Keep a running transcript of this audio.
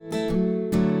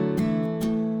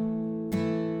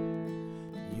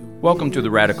Welcome to the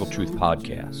Radical Truth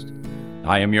Podcast.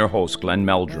 I am your host, Glenn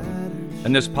Meldrum,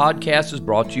 and this podcast is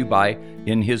brought to you by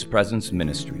In His Presence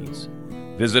Ministries.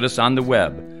 Visit us on the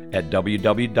web at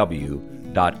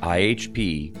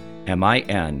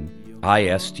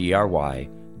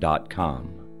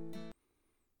www.ihpministry.com.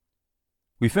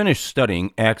 We finished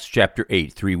studying Acts chapter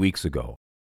 8 3 weeks ago.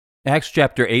 Acts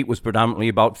chapter 8 was predominantly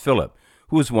about Philip,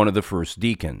 who was one of the first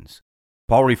deacons.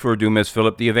 Paul referred to him as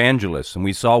Philip the Evangelist, and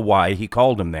we saw why he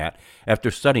called him that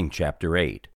after studying chapter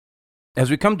 8.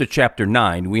 As we come to chapter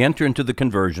 9, we enter into the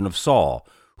conversion of Saul,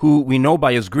 who we know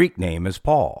by his Greek name as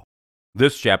Paul.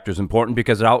 This chapter is important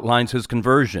because it outlines his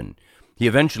conversion. He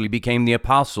eventually became the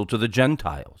apostle to the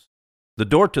Gentiles. The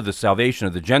door to the salvation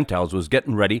of the Gentiles was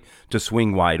getting ready to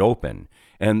swing wide open,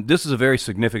 and this is a very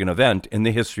significant event in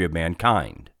the history of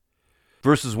mankind.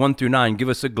 Verses 1 through 9 give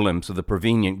us a glimpse of the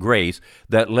prevenient grace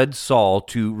that led Saul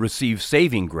to receive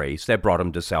saving grace that brought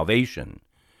him to salvation.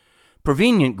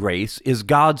 Prevenient grace is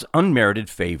God's unmerited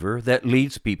favor that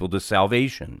leads people to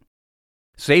salvation.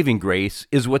 Saving grace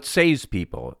is what saves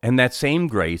people, and that same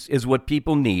grace is what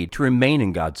people need to remain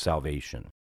in God's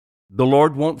salvation. The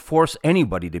Lord won't force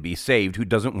anybody to be saved who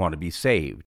doesn't want to be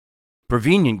saved.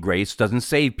 Prevenient grace doesn't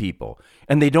save people,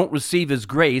 and they don't receive His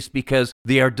grace because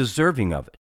they are deserving of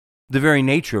it. The very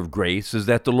nature of grace is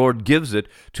that the Lord gives it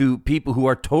to people who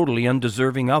are totally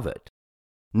undeserving of it.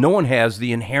 No one has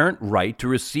the inherent right to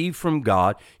receive from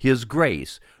God His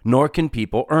grace, nor can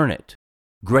people earn it.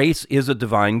 Grace is a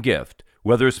divine gift.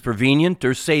 Whether it's prevenient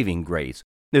or saving grace,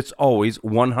 it's always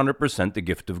 100% the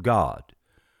gift of God.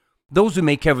 Those who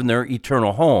make heaven their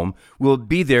eternal home will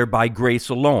be there by grace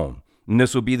alone, and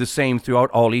this will be the same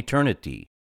throughout all eternity.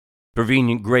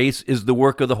 Prevenient grace is the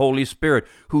work of the Holy Spirit,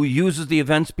 who uses the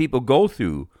events people go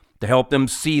through to help them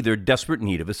see their desperate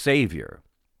need of a Savior.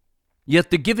 Yet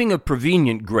the giving of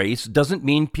prevenient grace doesn't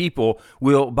mean people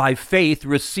will, by faith,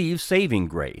 receive saving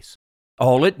grace.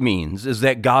 All it means is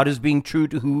that God is being true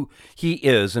to who He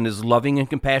is in His loving and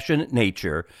compassionate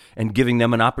nature and giving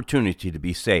them an opportunity to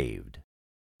be saved.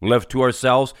 Left to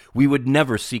ourselves, we would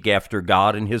never seek after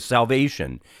God and His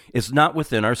salvation. It's not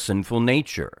within our sinful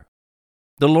nature.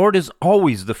 The Lord is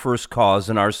always the first cause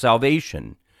in our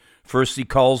salvation. First He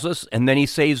calls us, and then He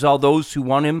saves all those who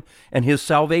want Him and His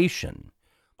salvation.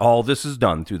 All this is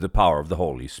done through the power of the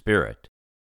Holy Spirit.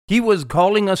 He was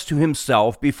calling us to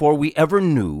Himself before we ever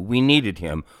knew we needed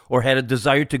Him or had a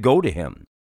desire to go to Him.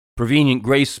 Prevenient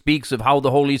grace speaks of how the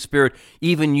Holy Spirit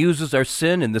even uses our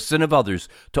sin and the sin of others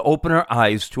to open our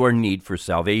eyes to our need for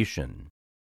salvation.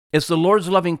 It's the Lord's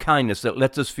loving kindness that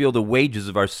lets us feel the wages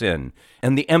of our sin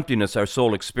and the emptiness our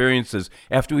soul experiences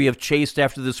after we have chased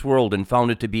after this world and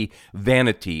found it to be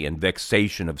vanity and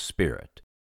vexation of spirit.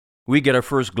 We get our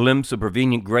first glimpse of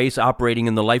prevenient grace operating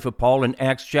in the life of Paul in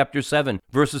Acts chapter 7,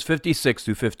 verses 56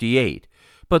 through 58.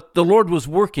 But the Lord was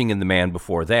working in the man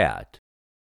before that.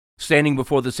 Standing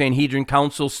before the Sanhedrin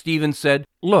council, Stephen said,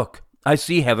 "Look, I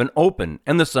see heaven open,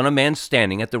 and the Son of Man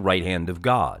standing at the right hand of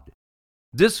God."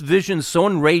 This vision so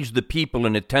enraged the people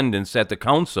in attendance at the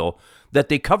council that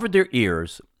they covered their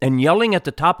ears, and yelling at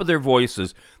the top of their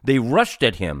voices, they rushed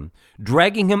at him,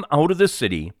 dragging him out of the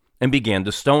city, and began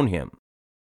to stone him.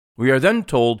 We are then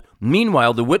told,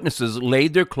 meanwhile the witnesses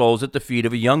laid their clothes at the feet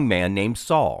of a young man named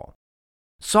Saul.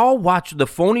 Saul watched the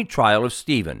phony trial of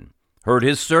Stephen, heard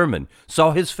his sermon,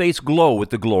 saw his face glow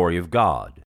with the glory of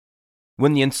God.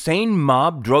 When the insane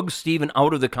mob dragged Stephen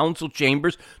out of the council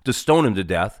chambers to stone him to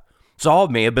death, Saul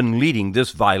may have been leading this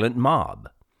violent mob.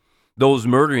 Those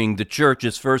murdering the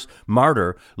church's first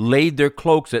martyr laid their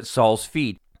cloaks at Saul's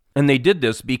feet, and they did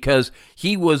this because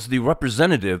he was the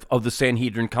representative of the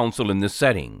Sanhedrin council in this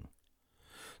setting.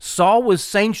 Saul was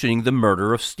sanctioning the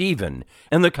murder of Stephen,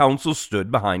 and the council stood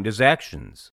behind his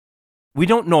actions. We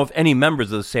don't know if any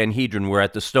members of the Sanhedrin were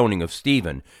at the stoning of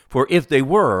Stephen, for if they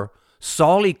were,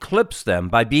 Saul eclipsed them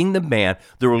by being the man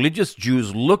the religious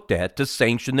Jews looked at to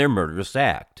sanction their murderous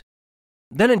act.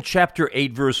 Then in chapter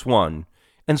 8, verse 1,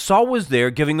 "And Saul was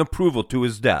there giving approval to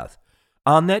his death.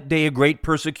 On that day a great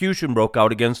persecution broke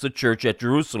out against the church at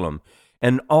Jerusalem,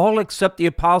 and all except the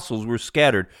apostles were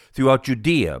scattered throughout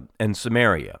Judea and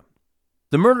Samaria."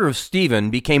 The murder of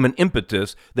Stephen became an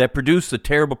impetus that produced the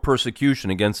terrible persecution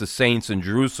against the saints in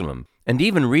Jerusalem, and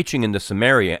even reaching into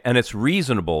Samaria, and it's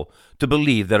reasonable to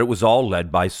believe that it was all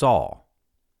led by Saul.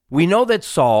 We know that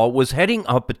Saul was heading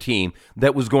up a team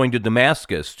that was going to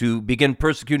Damascus to begin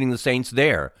persecuting the saints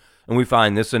there, and we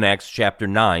find this in Acts chapter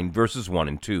 9, verses 1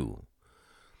 and 2.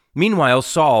 Meanwhile,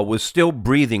 Saul was still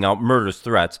breathing out murderous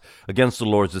threats against the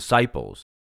Lord's disciples.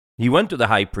 He went to the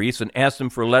high priest and asked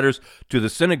him for letters to the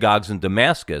synagogues in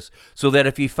Damascus, so that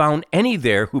if he found any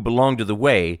there who belonged to the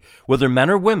way, whether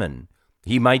men or women,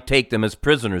 he might take them as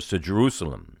prisoners to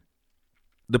Jerusalem.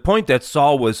 The point that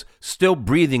Saul was still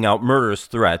breathing out murderous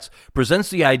threats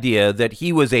presents the idea that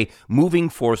he was a moving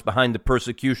force behind the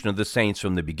persecution of the saints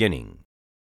from the beginning.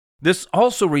 This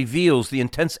also reveals the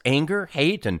intense anger,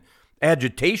 hate, and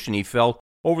agitation he felt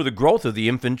over the growth of the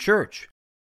infant church.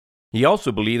 He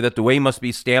also believed that the way must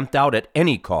be stamped out at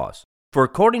any cost, for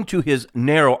according to his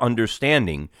narrow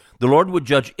understanding, the Lord would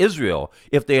judge Israel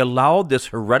if they allowed this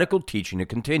heretical teaching to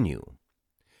continue.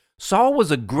 Saul was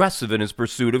aggressive in his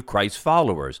pursuit of Christ's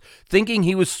followers, thinking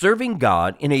he was serving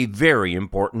God in a very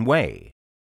important way.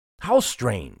 How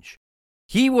strange!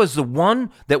 He was the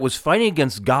one that was fighting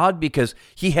against God because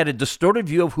he had a distorted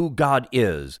view of who God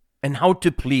is and how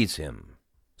to please him.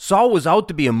 Saul was out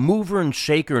to be a mover and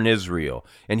shaker in Israel,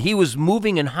 and he was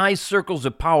moving in high circles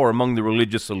of power among the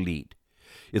religious elite.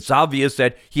 It's obvious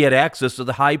that he had access to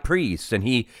the high priest, and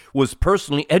he was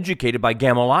personally educated by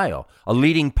Gamaliel, a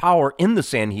leading power in the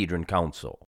Sanhedrin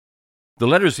Council. The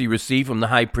letters he received from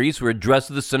the high priest were addressed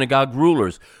to the synagogue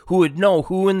rulers, who would know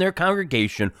who in their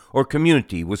congregation or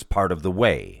community was part of the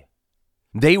way.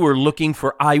 They were looking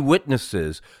for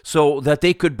eyewitnesses so that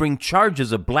they could bring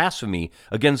charges of blasphemy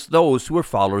against those who were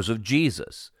followers of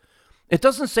Jesus. It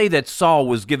doesn't say that Saul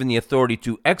was given the authority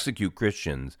to execute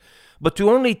Christians, but to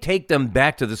only take them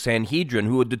back to the Sanhedrin,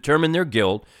 who would determine their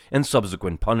guilt and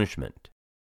subsequent punishment.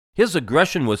 His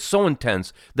aggression was so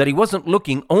intense that he wasn't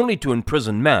looking only to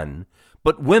imprison men,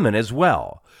 but women as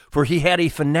well, for he had a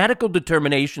fanatical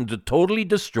determination to totally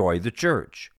destroy the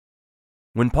church.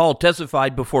 When Paul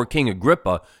testified before King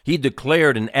Agrippa, he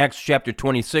declared in Acts chapter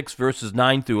 26, verses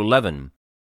 9 through 11,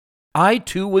 "I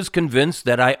too was convinced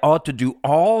that I ought to do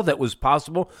all that was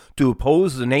possible to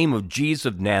oppose the name of Jesus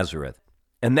of Nazareth.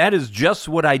 And that is just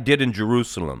what I did in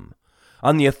Jerusalem.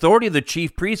 On the authority of the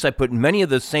chief priests, I put many of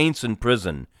the saints in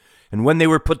prison. And when they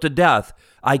were put to death,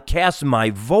 I cast my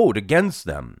vote against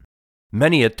them.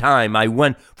 Many a time I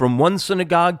went from one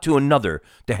synagogue to another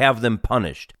to have them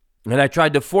punished, and I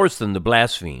tried to force them to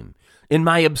blaspheme. In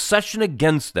my obsession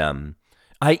against them,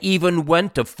 I even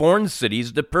went to foreign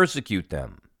cities to persecute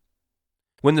them."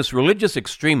 When this religious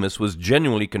extremist was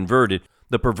genuinely converted,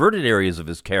 the perverted areas of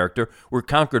his character were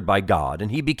conquered by God,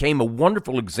 and he became a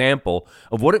wonderful example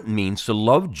of what it means to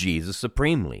love Jesus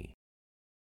supremely.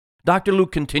 Dr.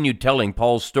 Luke continued telling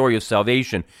Paul's story of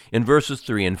salvation in verses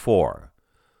 3 and 4.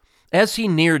 As he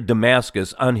neared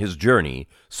Damascus on his journey,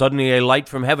 suddenly a light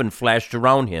from heaven flashed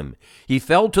around him. He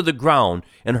fell to the ground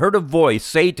and heard a voice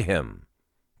say to him,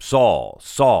 "Saul,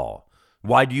 Saul,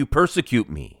 why do you persecute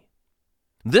me?"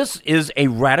 This is a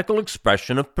radical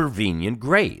expression of prevenient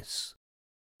grace.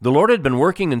 The Lord had been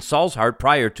working in Saul's heart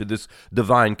prior to this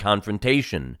divine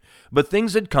confrontation, but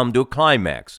things had come to a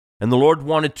climax, and the Lord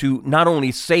wanted to not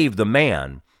only save the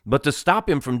man, but to stop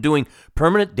him from doing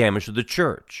permanent damage to the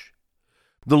church.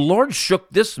 The Lord shook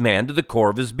this man to the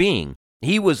core of his being.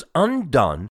 He was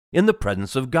undone in the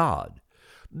presence of God.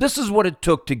 This is what it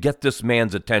took to get this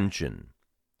man's attention.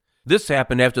 This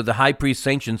happened after the high priest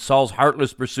sanctioned Saul's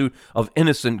heartless pursuit of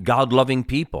innocent, God-loving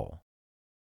people.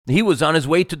 He was on his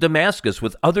way to Damascus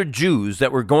with other Jews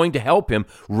that were going to help him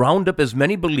round up as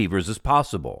many believers as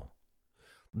possible.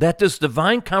 That this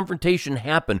divine confrontation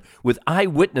happened with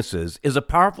eyewitnesses is a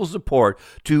powerful support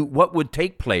to what would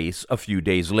take place a few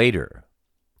days later.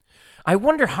 I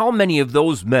wonder how many of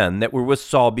those men that were with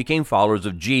Saul became followers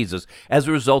of Jesus as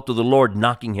a result of the Lord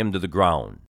knocking him to the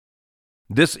ground.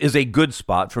 This is a good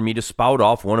spot for me to spout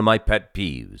off one of my pet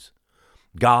peeves.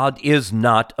 God is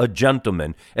not a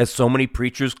gentleman, as so many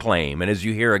preachers claim, and as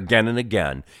you hear again and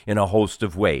again in a host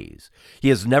of ways. He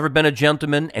has never been a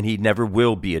gentleman, and he never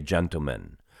will be a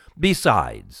gentleman.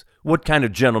 Besides, what kind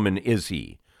of gentleman is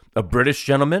he? A British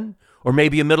gentleman? Or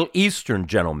maybe a Middle Eastern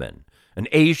gentleman? An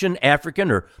Asian,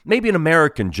 African, or maybe an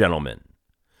American gentleman?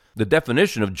 The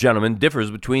definition of gentleman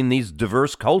differs between these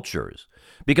diverse cultures.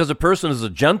 Because a person is a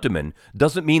gentleman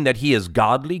doesn't mean that he is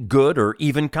godly, good, or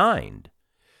even kind.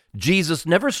 Jesus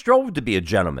never strove to be a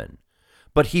gentleman,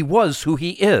 but he was who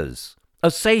he is, a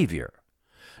savior.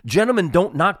 Gentlemen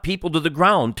don't knock people to the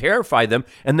ground, terrify them,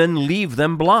 and then leave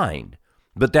them blind.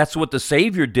 But that's what the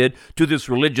Savior did to this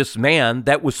religious man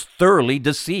that was thoroughly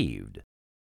deceived.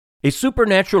 A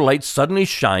supernatural light suddenly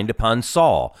shined upon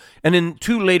Saul, and in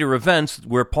two later events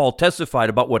where Paul testified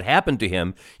about what happened to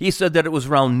him, he said that it was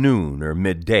around noon or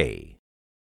midday.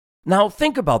 Now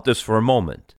think about this for a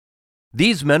moment.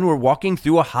 These men were walking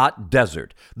through a hot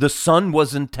desert. The sun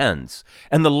was intense,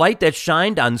 and the light that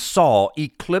shined on Saul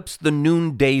eclipsed the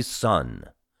noonday sun.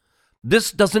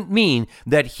 This doesn't mean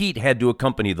that heat had to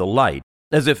accompany the light,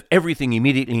 as if everything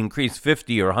immediately increased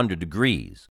 50 or 100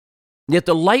 degrees. Yet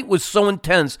the light was so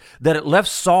intense that it left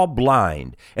Saul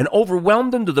blind and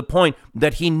overwhelmed him to the point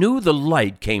that he knew the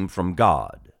light came from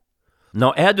God.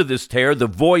 Now add to this terror the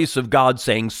voice of God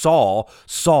saying, "Saul,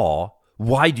 Saul,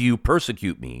 why do you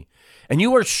persecute me?" And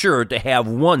you are sure to have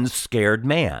one scared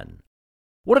man.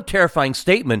 What a terrifying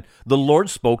statement the Lord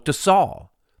spoke to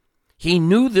Saul. He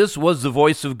knew this was the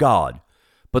voice of God,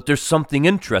 but there's something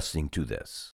interesting to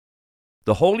this.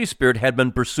 The Holy Spirit had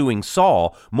been pursuing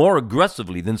Saul more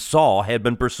aggressively than Saul had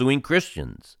been pursuing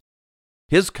Christians.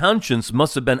 His conscience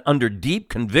must have been under deep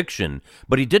conviction,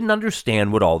 but he didn't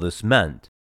understand what all this meant.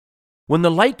 When the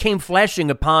light came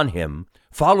flashing upon him,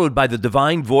 followed by the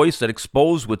divine voice that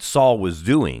exposed what Saul was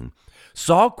doing,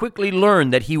 Saul quickly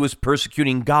learned that he was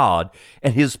persecuting God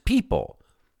and his people.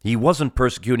 He wasn't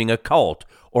persecuting a cult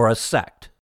or a sect.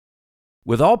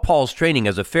 With all Paul's training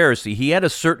as a Pharisee, he had a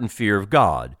certain fear of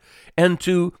God, and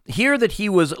to hear that he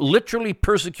was literally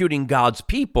persecuting God's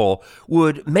people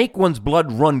would make one's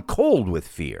blood run cold with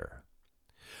fear.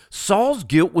 Saul's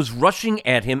guilt was rushing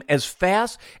at him as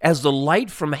fast as the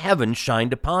light from heaven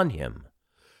shined upon him.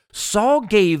 Saul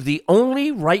gave the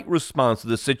only right response to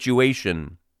the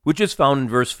situation, which is found in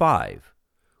verse 5.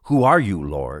 "Who are you,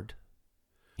 Lord?"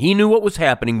 He knew what was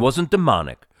happening wasn't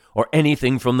demonic or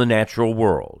anything from the natural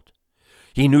world.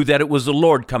 He knew that it was the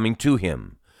Lord coming to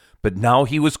him, but now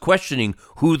he was questioning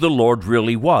who the Lord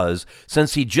really was,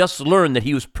 since he just learned that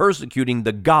he was persecuting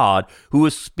the God who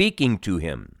was speaking to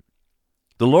him.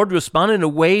 The Lord responded in a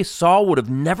way Saul would have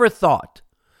never thought.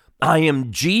 "I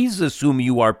am Jesus whom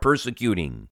you are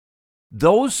persecuting."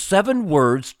 Those 7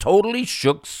 words totally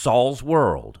shook Saul's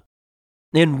world.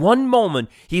 In one moment,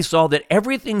 he saw that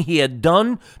everything he had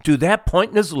done to that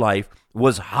point in his life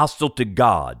was hostile to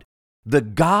God, the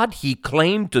God he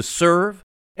claimed to serve,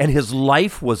 and his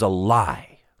life was a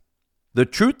lie. The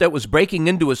truth that was breaking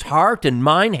into his heart and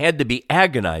mind had to be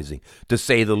agonizing, to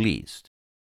say the least.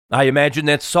 I imagine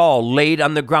that Saul laid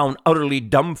on the ground utterly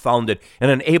dumbfounded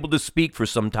and unable to speak for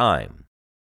some time.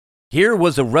 Here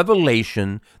was a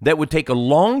revelation that would take a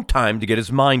long time to get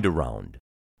his mind around.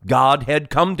 God had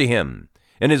come to him,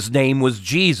 and his name was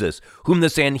Jesus, whom the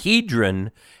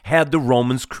Sanhedrin had the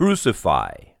Romans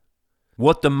crucify.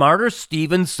 What the martyr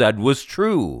Stephen said was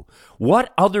true.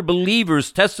 What other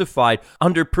believers testified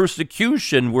under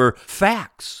persecution were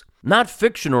facts, not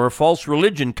fiction or a false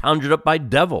religion conjured up by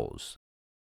devils.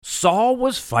 Saul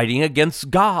was fighting against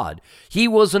God. He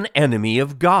was an enemy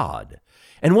of God.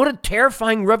 And what a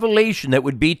terrifying revelation that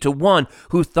would be to one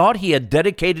who thought he had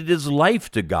dedicated his life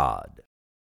to God.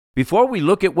 Before we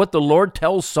look at what the Lord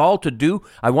tells Saul to do,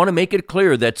 I want to make it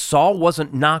clear that Saul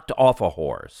wasn't knocked off a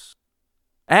horse.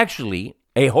 Actually,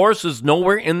 a horse is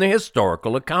nowhere in the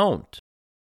historical account.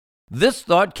 This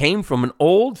thought came from an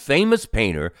old famous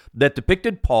painter that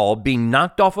depicted Paul being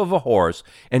knocked off of a horse,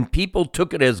 and people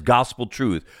took it as gospel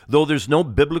truth, though there's no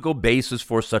biblical basis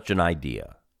for such an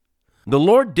idea. The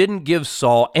Lord didn't give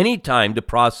Saul any time to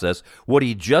process what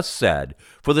he just said.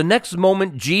 For the next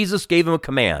moment, Jesus gave him a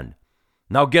command.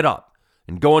 "Now get up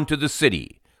and go into the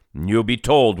city, and you'll be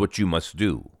told what you must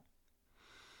do."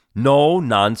 No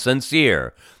nonsense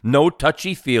here. No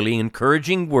touchy-feely,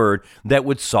 encouraging word that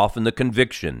would soften the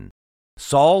conviction.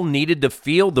 Saul needed to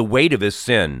feel the weight of his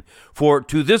sin, for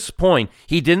to this point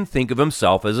he didn't think of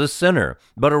himself as a sinner,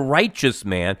 but a righteous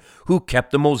man who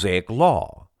kept the Mosaic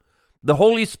law. The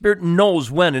Holy Spirit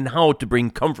knows when and how to bring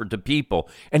comfort to people,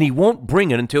 and he won't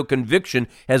bring it until conviction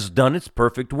has done its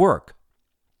perfect work.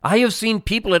 I have seen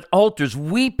people at altars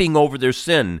weeping over their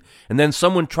sin, and then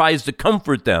someone tries to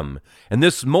comfort them, and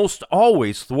this most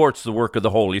always thwarts the work of the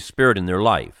Holy Spirit in their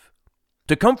life.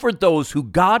 To comfort those who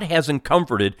God hasn't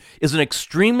comforted is an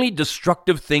extremely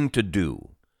destructive thing to do.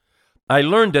 I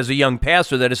learned as a young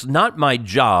pastor that it's not my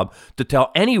job to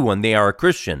tell anyone they are a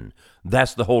Christian.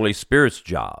 That's the Holy Spirit's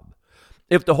job.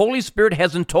 If the Holy Spirit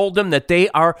hasn't told them that they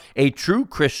are a true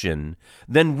Christian,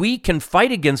 then we can fight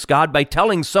against God by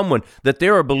telling someone that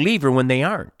they're a believer when they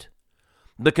aren't.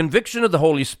 The conviction of the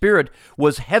Holy Spirit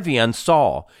was heavy on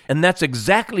Saul, and that's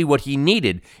exactly what he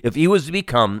needed if he was to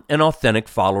become an authentic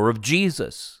follower of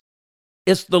Jesus.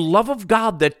 It's the love of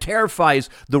God that terrifies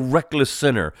the reckless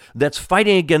sinner that's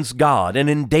fighting against God and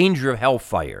in danger of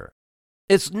hellfire.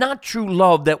 It's not true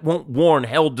love that won't warn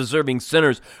hell-deserving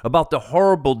sinners about the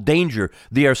horrible danger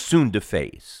they are soon to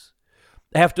face.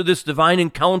 After this divine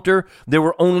encounter, there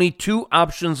were only 2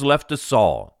 options left to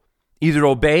Saul: either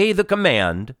obey the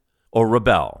command or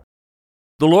rebel.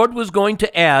 The Lord was going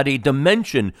to add a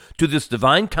dimension to this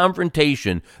divine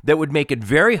confrontation that would make it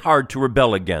very hard to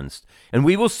rebel against, and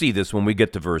we will see this when we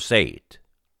get to verse 8.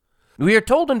 We are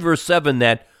told in verse 7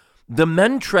 that the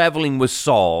men traveling with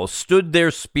Saul stood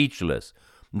there speechless.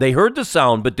 They heard the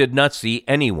sound but did not see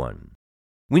anyone.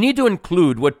 We need to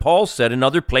include what Paul said in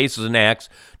other places in Acts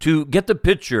to get the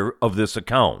picture of this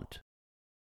account.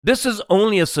 This is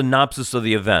only a synopsis of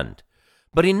the event,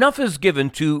 but enough is given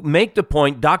to make the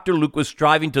point Dr. Luke was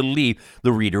striving to leave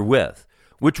the reader with,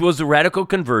 which was the radical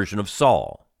conversion of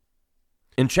Saul.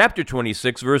 In chapter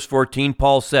 26, verse 14,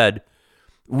 Paul said,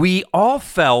 "We all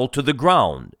fell to the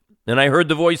ground, and I heard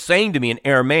the voice saying to me in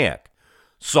Aramaic,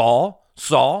 'Saul,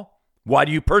 Saul, why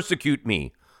do you persecute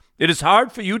me? It is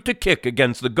hard for you to kick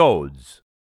against the goads.'"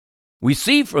 We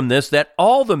see from this that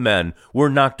all the men were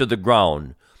knocked to the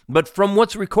ground, but from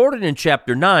what's recorded in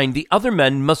chapter 9, the other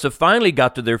men must have finally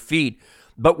got to their feet,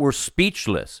 but were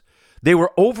speechless. They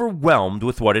were overwhelmed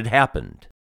with what had happened.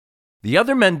 The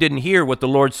other men didn't hear what the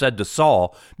Lord said to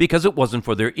Saul because it wasn't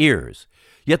for their ears,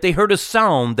 yet they heard a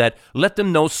sound that let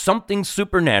them know something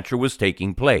supernatural was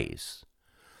taking place.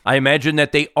 I imagine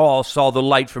that they all saw the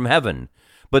light from heaven,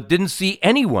 but didn't see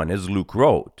anyone, as Luke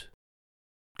wrote.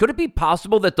 Could it be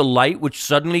possible that the light which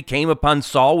suddenly came upon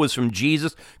Saul was from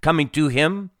Jesus coming to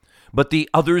him, but the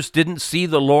others didn't see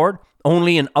the Lord,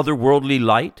 only an otherworldly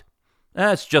light?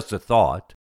 That's just a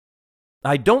thought.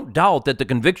 I don't doubt that the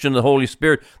conviction of the Holy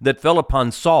Spirit that fell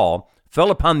upon Saul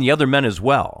fell upon the other men as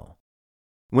well.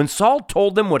 When Saul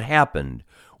told them what happened,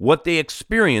 what they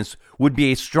experienced would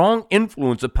be a strong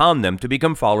influence upon them to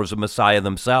become followers of Messiah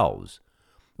themselves.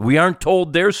 We aren't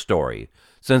told their story,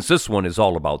 since this one is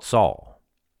all about Saul.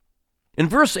 In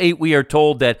verse 8, we are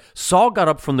told that Saul got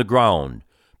up from the ground,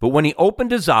 but when he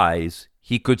opened his eyes,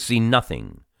 he could see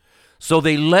nothing. So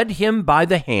they led him by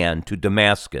the hand to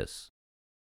Damascus.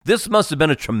 This must have been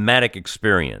a traumatic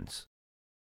experience.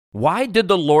 Why did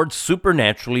the Lord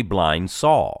supernaturally blind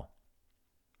Saul?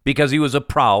 Because he was a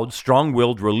proud,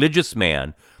 strong-willed religious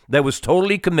man that was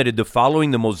totally committed to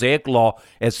following the Mosaic law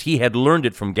as he had learned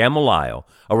it from Gamaliel,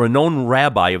 a renowned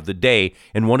rabbi of the day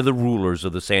and one of the rulers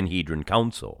of the Sanhedrin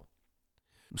Council.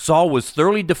 Saul was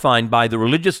thoroughly defined by the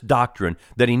religious doctrine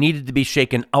that he needed to be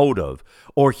shaken out of,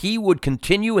 or he would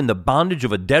continue in the bondage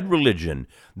of a dead religion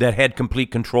that had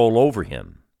complete control over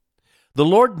him. The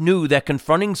Lord knew that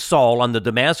confronting Saul on the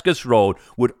Damascus road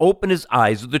would open his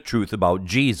eyes to the truth about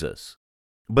Jesus.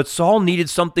 But Saul needed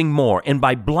something more, and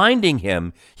by blinding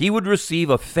him, he would receive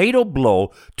a fatal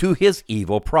blow to his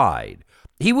evil pride.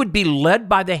 He would be led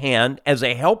by the hand as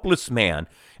a helpless man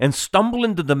and stumble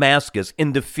into Damascus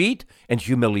in defeat and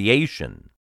humiliation.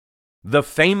 The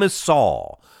famous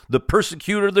Saul, the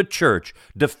persecutor of the church,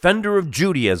 defender of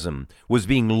Judaism, was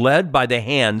being led by the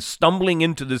hand stumbling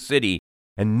into the city,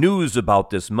 and news about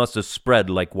this must have spread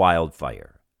like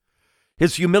wildfire.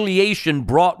 His humiliation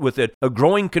brought with it a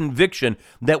growing conviction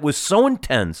that was so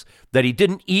intense that he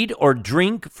didn't eat or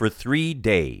drink for 3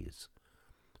 days.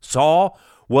 Saul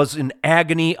was in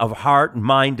agony of heart,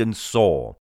 mind, and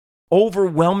soul.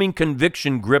 Overwhelming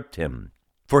conviction gripped him,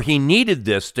 for he needed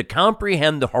this to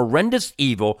comprehend the horrendous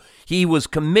evil he was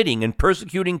committing in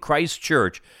persecuting Christ's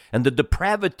church and the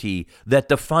depravity that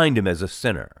defined him as a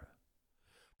sinner.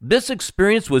 This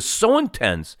experience was so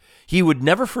intense, he would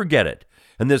never forget it,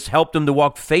 and this helped him to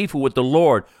walk faithful with the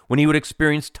Lord when he would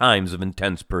experience times of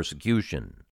intense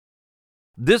persecution.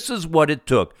 This is what it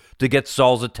took to get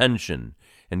Saul's attention,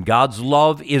 and God's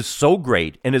love is so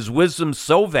great and his wisdom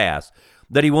so vast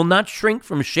that he will not shrink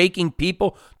from shaking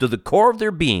people to the core of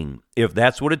their being if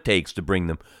that's what it takes to bring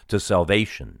them to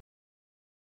salvation.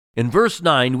 In verse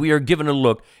 9, we are given a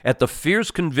look at the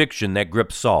fierce conviction that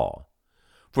gripped Saul.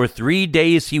 For 3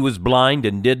 days he was blind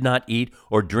and did not eat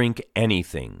or drink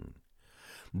anything.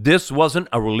 This wasn't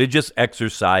a religious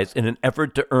exercise in an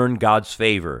effort to earn God's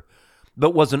favor,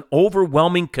 but was an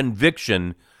overwhelming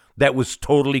conviction that was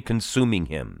totally consuming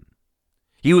him.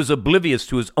 He was oblivious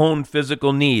to his own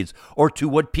physical needs or to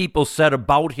what people said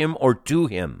about him or to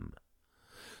him.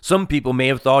 Some people may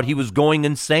have thought he was going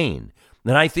insane,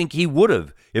 and I think he would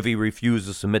have if he refused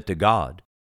to submit to God.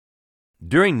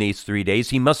 During these 3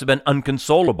 days, he must have been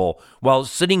inconsolable while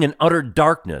sitting in utter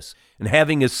darkness and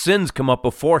having his sins come up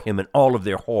before him in all of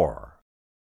their horror.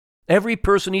 Every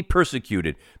person he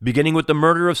persecuted, beginning with the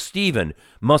murder of Stephen,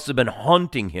 must have been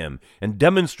haunting him and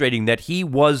demonstrating that he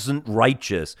wasn't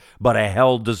righteous, but a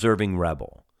hell-deserving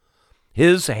rebel.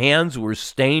 His hands were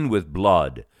stained with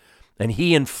blood, and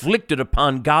he inflicted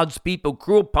upon God's people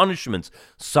cruel punishments,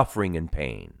 suffering, and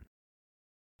pain.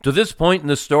 To this point in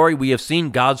the story, we have seen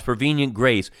God's prevenient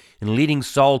grace in leading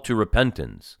Saul to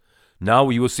repentance. Now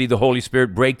we will see the Holy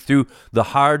Spirit break through the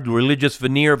hard religious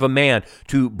veneer of a man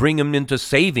to bring him into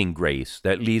saving grace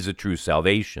that leads to true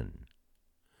salvation.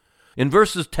 In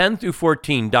verses 10 through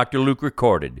 14, Dr. Luke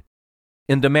recorded,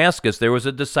 "In Damascus there was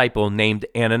a disciple named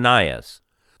Ananias.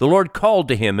 The Lord called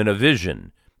to him in a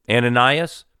vision,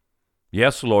 'Ananias?'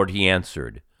 'Yes, Lord,' he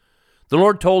answered. The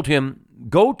Lord told him,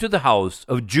 'Go to the house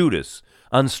of Judas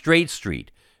on Straight Street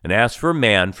and ask for a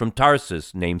man from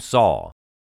Tarsus named Saul,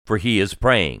 for he is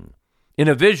praying. In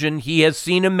a vision he has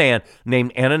seen a man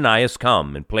named Ananias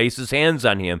come and place his hands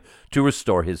on him to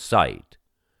restore his sight.'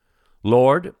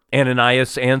 'Lord,'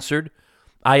 Ananias answered,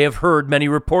 'I have heard many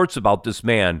reports about this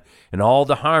man and all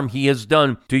the harm he has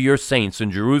done to your saints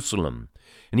in Jerusalem.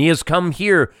 And he has come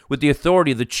here with the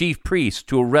authority of the chief priests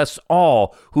to arrest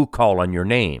all who call on your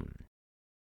name.'"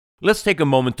 Let's take a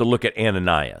moment to look at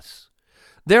Ananias.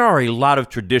 There are a lot of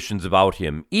traditions about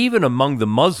him, even among the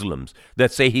Muslims,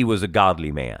 that say he was a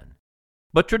godly man.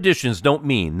 But traditions don't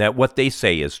mean that what they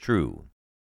say is true.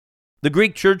 The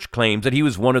Greek church claims that he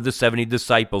was one of the 70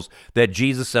 disciples that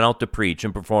Jesus sent out to preach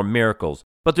and perform miracles,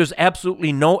 but there's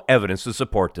absolutely no evidence to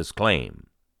support this claim.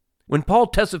 When Paul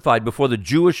testified before the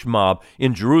Jewish mob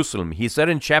in Jerusalem, he said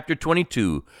in chapter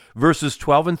 22, verses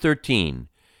 12 and 13,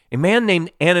 "A man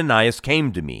named Ananias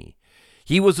came to me.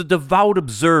 He was a devout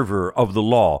observer of the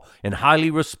law and highly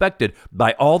respected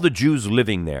by all the Jews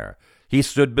living there. He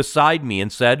stood beside me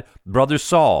and said, 'Brother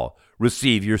Saul,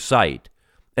 receive your sight.'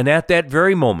 And at that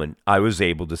very moment I was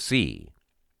able to see."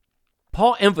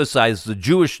 Paul emphasized the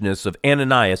Jewishness of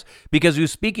Ananias because he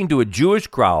was speaking to a Jewish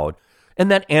crowd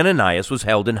and that Ananias was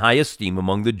held in high esteem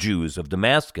among the Jews of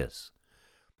Damascus.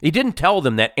 He didn't tell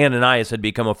them that Ananias had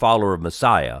become a follower of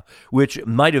Messiah, which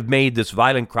might have made this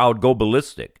violent crowd go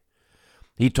ballistic.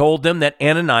 He told them that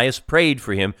Ananias prayed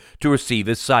for him to receive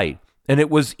his sight, and it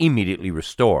was immediately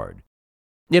restored.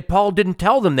 Yet Paul didn't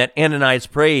tell them that Ananias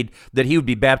prayed that he would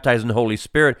be baptized in the Holy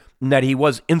Spirit and that he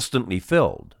was instantly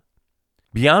filled.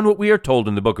 Beyond what we are told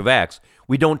in the book of Acts,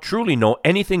 we don't truly know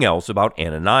anything else about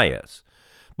Ananias.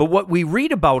 But what we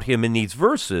read about him in these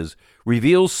verses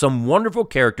reveals some wonderful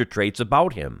character traits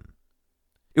about him.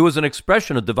 It was an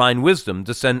expression of divine wisdom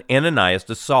to send Ananias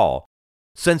to Saul,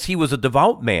 since he was a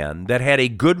devout man that had a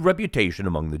good reputation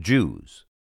among the Jews.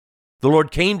 The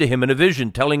Lord came to him in a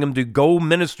vision, telling him to go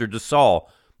minister to Saul,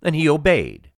 and he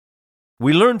obeyed.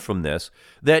 We learn from this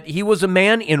that he was a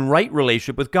man in right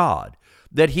relationship with God,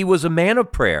 that he was a man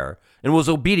of prayer and was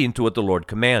obedient to what the Lord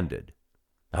commanded.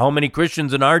 How many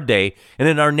Christians in our day and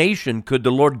in our nation could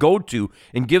the Lord go to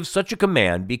and give such a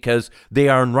command because they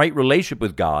are in right relationship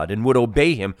with God and would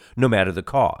obey him no matter the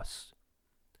cost?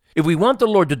 If we want the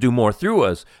Lord to do more through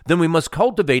us, then we must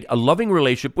cultivate a loving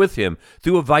relationship with him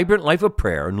through a vibrant life of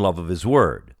prayer and love of his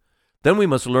word. Then we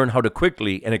must learn how to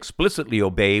quickly and explicitly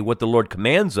obey what the Lord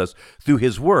commands us through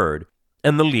his word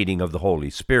and the leading of the Holy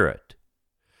Spirit.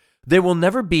 There will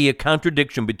never be a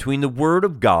contradiction between the word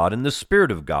of God and the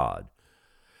Spirit of God.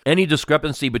 Any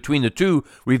discrepancy between the two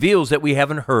reveals that we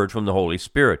haven't heard from the Holy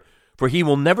Spirit, for he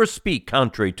will never speak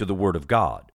contrary to the word of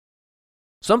God.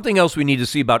 Something else we need to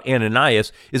see about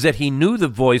Ananias is that he knew the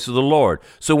voice of the Lord,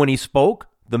 so when he spoke,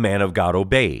 the man of God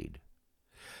obeyed.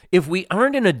 If we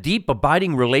aren't in a deep,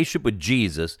 abiding relationship with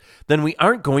Jesus, then we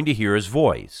aren't going to hear his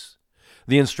voice.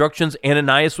 The instructions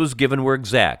Ananias was given were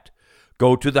exact.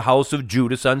 Go to the house of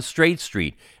Judas on Straight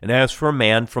Street and ask for a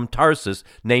man from Tarsus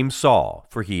named Saul,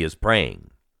 for he is praying.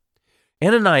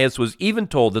 Ananias was even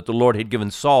told that the Lord had given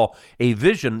Saul a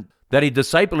vision that a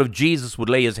disciple of Jesus would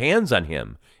lay his hands on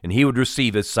him and he would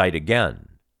receive his sight again.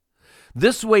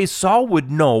 This way Saul would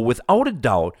know without a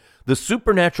doubt the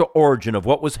supernatural origin of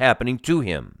what was happening to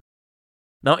him.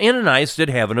 Now Ananias did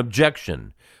have an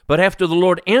objection, but after the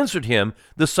Lord answered him,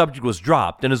 the subject was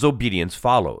dropped and his obedience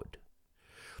followed.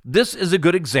 This is a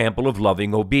good example of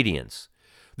loving obedience.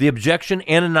 The objection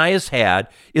Ananias had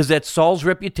is that Saul's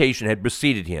reputation had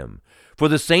preceded him, for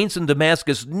the saints in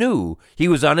Damascus knew he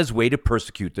was on his way to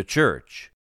persecute the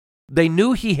church. They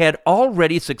knew he had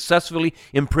already successfully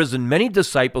imprisoned many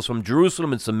disciples from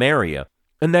Jerusalem and Samaria,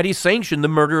 and that he sanctioned the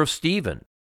murder of Stephen.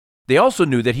 They also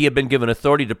knew that he had been given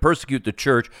authority to persecute the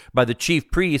church by the chief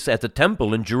priests at the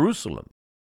temple in Jerusalem.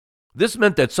 This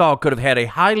meant that Saul could have had a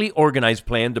highly organized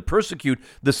plan to persecute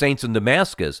the saints in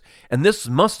Damascus, and this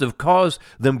must have caused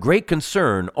them great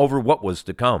concern over what was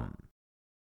to come.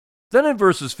 Then in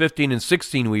verses 15 and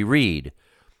 16 we read,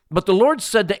 "But the Lord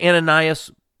said to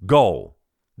Ananias, 'Go.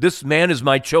 This man is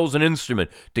my chosen instrument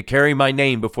to carry my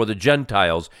name before the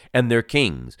Gentiles and their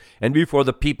kings, and before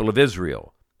the people of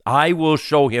Israel. I will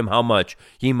show him how much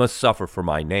he must suffer for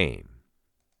my name.'"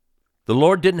 The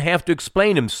Lord didn't have to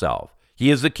explain himself. He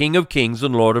is the King of kings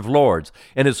and Lord of lords,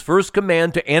 and his first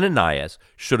command to Ananias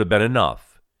should have been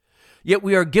enough. Yet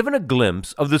we are given a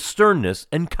glimpse of the sternness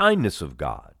and kindness of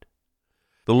God.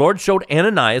 The Lord showed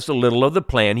Ananias a little of the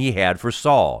plan he had for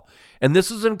Saul, and this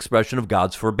is an expression of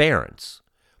God's forbearance.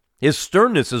 His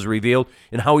sternness is revealed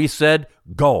in how he said,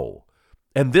 "Go."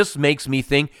 And this makes me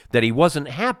think that he wasn't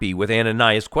happy with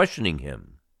Ananias questioning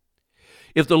him.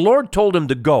 If the Lord told him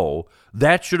to go,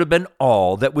 that should have been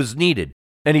all that was needed,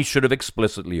 and he should have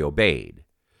explicitly obeyed.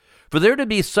 For there to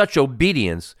be such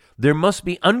obedience, there must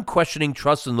be unquestioning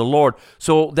trust in the Lord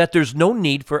so that there's no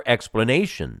need for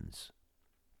explanations.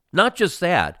 Not just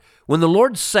that, when the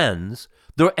Lord sends,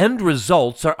 the end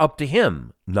results are up to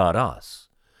him, not us.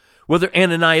 Whether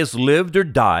Ananias lived or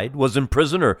died, was in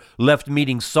prison or left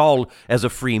meeting Saul as a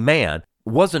free man,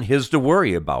 wasn't his to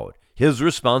worry about. His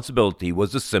responsibility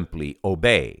was to simply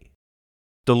obey.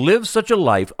 To live such a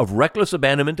life of reckless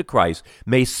abandonment to Christ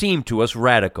may seem to us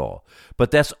radical, but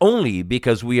that's only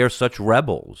because we are such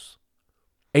rebels.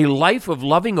 A life of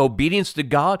loving obedience to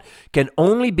God can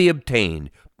only be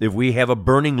obtained if we have a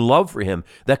burning love for him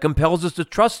that compels us to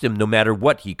trust him no matter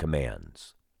what he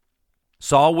commands.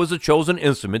 Saul was a chosen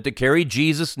instrument to carry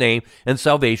Jesus' name and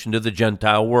salvation to the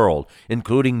Gentile world,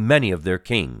 including many of their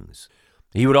kings.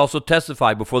 He would also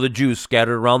testify before the Jews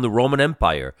scattered around the Roman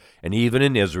Empire and even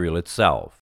in Israel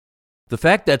itself. The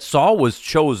fact that Saul was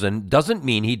chosen doesn't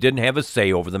mean he didn't have a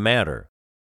say over the matter.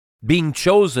 Being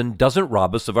chosen doesn't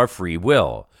rob us of our free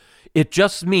will. It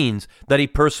just means that a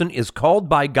person is called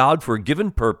by God for a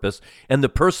given purpose, and the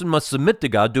person must submit to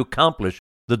God to accomplish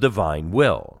the divine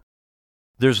will.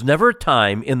 There's never a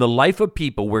time in the life of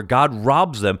people where God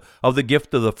robs them of the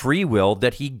gift of the free will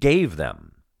that he gave them.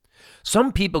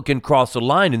 Some people can cross a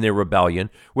line in their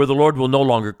rebellion where the Lord will no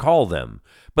longer call them,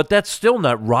 but that's still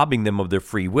not robbing them of their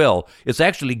free will. It's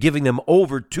actually giving them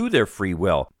over to their free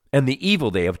will and the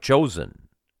evil they have chosen.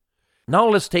 Now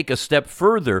let's take a step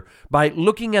further by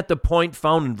looking at the point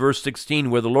found in verse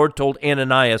 16 where the Lord told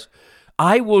Ananias,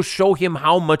 "I will show him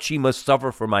how much he must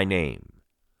suffer for my name."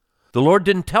 The Lord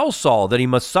didn't tell Saul that he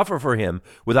must suffer for him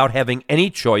without having any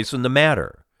choice in the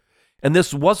matter. And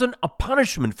this wasn't a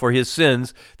punishment for his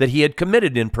sins that he had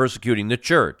committed in persecuting the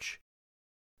church.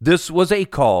 This was a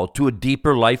call to a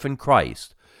deeper life in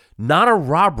Christ, not a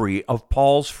robbery of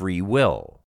Paul's free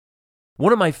will.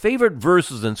 One of my favorite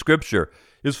verses in Scripture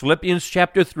is Philippians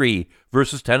chapter 3,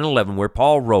 verses 10 and 11, where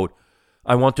Paul wrote,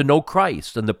 "I want to know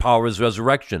Christ and the power of his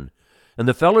resurrection, and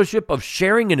the fellowship of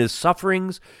sharing in his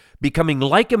sufferings, becoming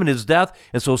like him in his death,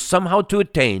 and so somehow to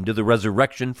attain to the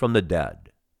resurrection from the dead."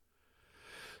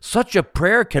 Such a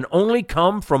prayer can only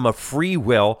come from a free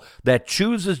will that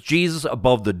chooses Jesus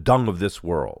above the dung of this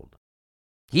world.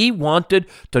 He wanted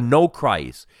to know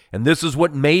Christ, and this is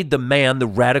what made the man the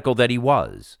radical that he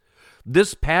was.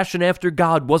 This passion after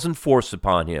God wasn't forced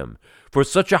upon him, for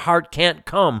such a heart can't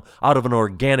come out of an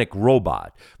organic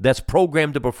robot that's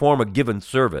programmed to perform a given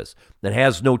service that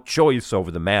has no choice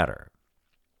over the matter.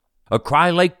 A cry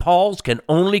like Paul's can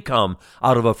only come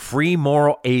out of a free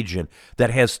moral agent that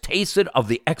has tasted of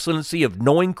the excellency of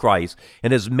knowing Christ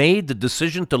and has made the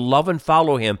decision to love and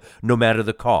follow him no matter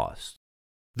the cost.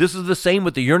 This is the same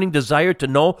with the yearning desire to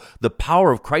know the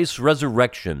power of Christ's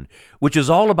resurrection, which is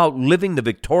all about living the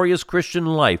victorious Christian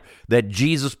life that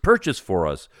Jesus purchased for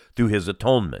us through his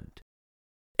atonement.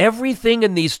 Everything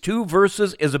in these two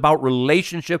verses is about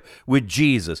relationship with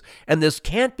Jesus, and this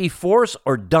can't be forced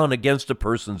or done against a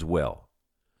person's will.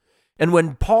 And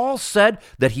when Paul said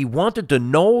that he wanted to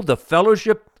know the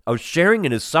fellowship of sharing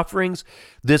in his sufferings,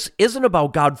 this isn't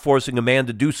about God forcing a man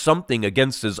to do something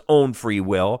against his own free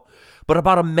will, but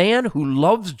about a man who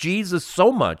loves Jesus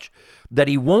so much that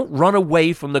he won't run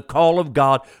away from the call of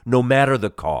God no matter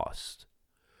the cost.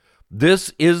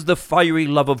 This is the fiery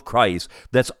love of Christ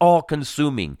that's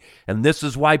all-consuming, and this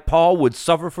is why Paul would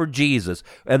suffer for Jesus,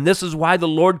 and this is why the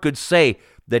Lord could say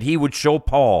that he would show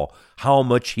Paul how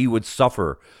much he would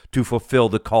suffer to fulfill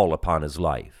the call upon his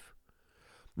life.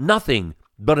 Nothing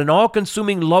but an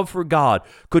all-consuming love for God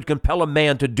could compel a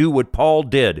man to do what Paul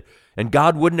did, and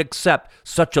God wouldn't accept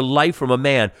such a life from a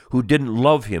man who didn't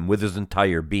love him with his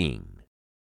entire being.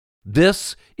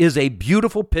 This is a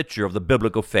beautiful picture of the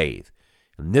biblical faith.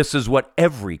 And this is what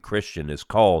every Christian is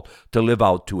called to live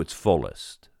out to its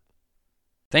fullest.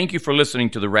 Thank you for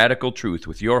listening to The Radical Truth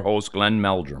with your host, Glenn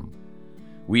Meldrum.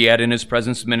 We at In His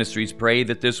Presence Ministries pray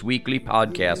that this weekly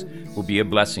podcast will be a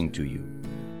blessing to you.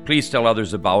 Please tell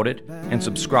others about it and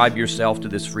subscribe yourself to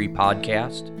this free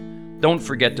podcast. Don't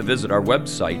forget to visit our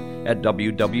website at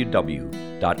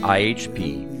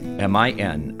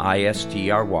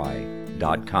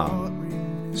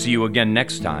www.ihpministry.com. See you again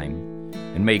next time.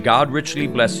 And may God richly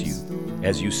bless you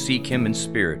as you seek Him in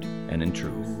spirit and in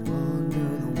truth.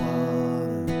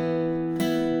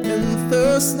 And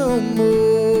thirst no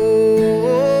more,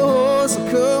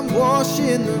 so come wash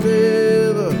in the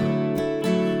river,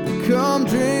 come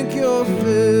drink your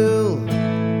fill.